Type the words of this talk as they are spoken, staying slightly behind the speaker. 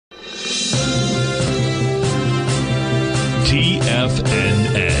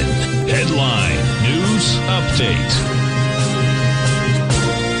TFNN. Headline News Update.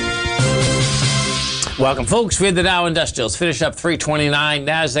 Welcome, folks. We had the Dow Industrials finish up 329,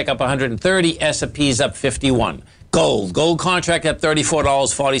 NASDAQ up 130, S&P's up 51. Gold contract up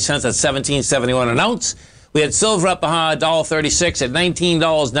 $34.40 at $17.71 an ounce. We had silver up $1.36 at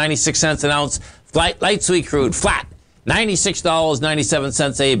 $19.96 an ounce. Light sweet crude flat,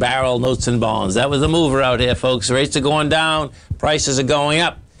 $96.97 a barrel. Notes and bonds. That was the mover out here, folks. Rates are going down, prices are going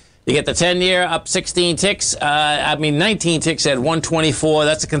up. You get the 10-year up 16 ticks, 19 ticks at 124.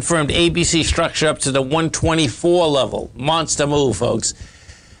 That's a confirmed ABC structure up to the 124 level. Monster move, folks.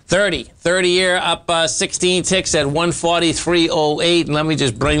 30-year up 16 ticks at 143.08. And let me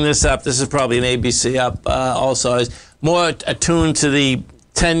just bring this up. This is probably an ABC up also. It's more attuned to the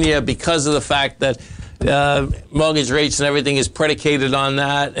 10-year because of the fact that mortgage rates and everything is predicated on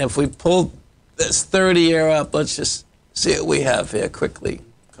that. If we pull this 30-year up, let's just see what we have here quickly.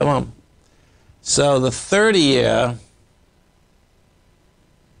 Come on. So the 30-year,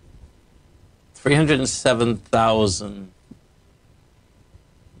 307,000,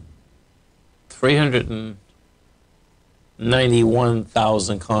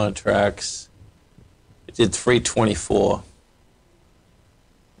 391,000 contracts. We did 324.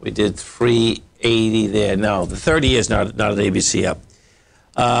 We did 380 there. No, the 30 is not an ABC up.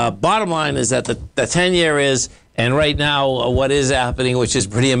 Bottom line is that the 10-year is, and right now what is happening, which is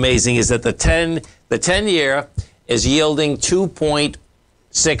pretty amazing, is that the 10-year is yielding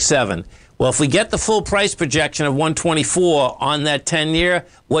 2.67. Well, if we get the full price projection of 124 on that 10-year,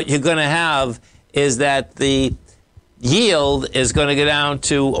 what you're going to have is that the yield is going to go down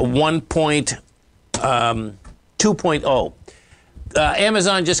to a 2.0.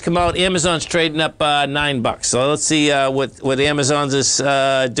 Amazon just come out. Amazon's trading up $9. So let's see what Amazon's is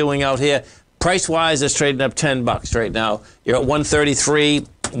doing out here. Price-wise, it's trading up $10 right now. You're at 133,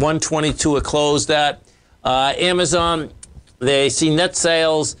 122 it closed at. Amazon, they see net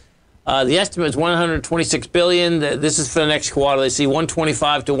sales. The estimate is $126 billion. This is for the next quarter. They see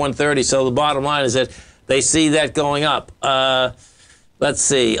 125 to 130. So the bottom line is that they see that going up. Let's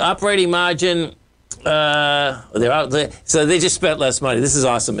see. Operating margin. They're out there. So they just spent less money. This is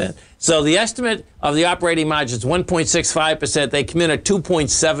awesome, man. So the estimate of the operating margin is 1.65%. They come in at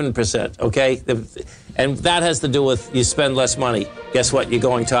 2.7%, okay? And that has to do with you spend less money. Guess what? You're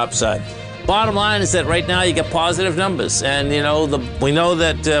going topside. Bottom line is that right now you get positive numbers. And, you know, we know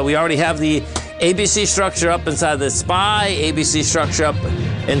that we already have the ABC structure up inside the SPY, ABC structure up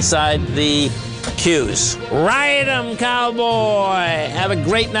inside the Qs. Ride 'em, cowboy! Have a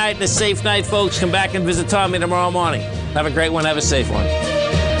great night and a safe night, folks. Come back and visit Tommy tomorrow morning. Have a great one. Have a safe one.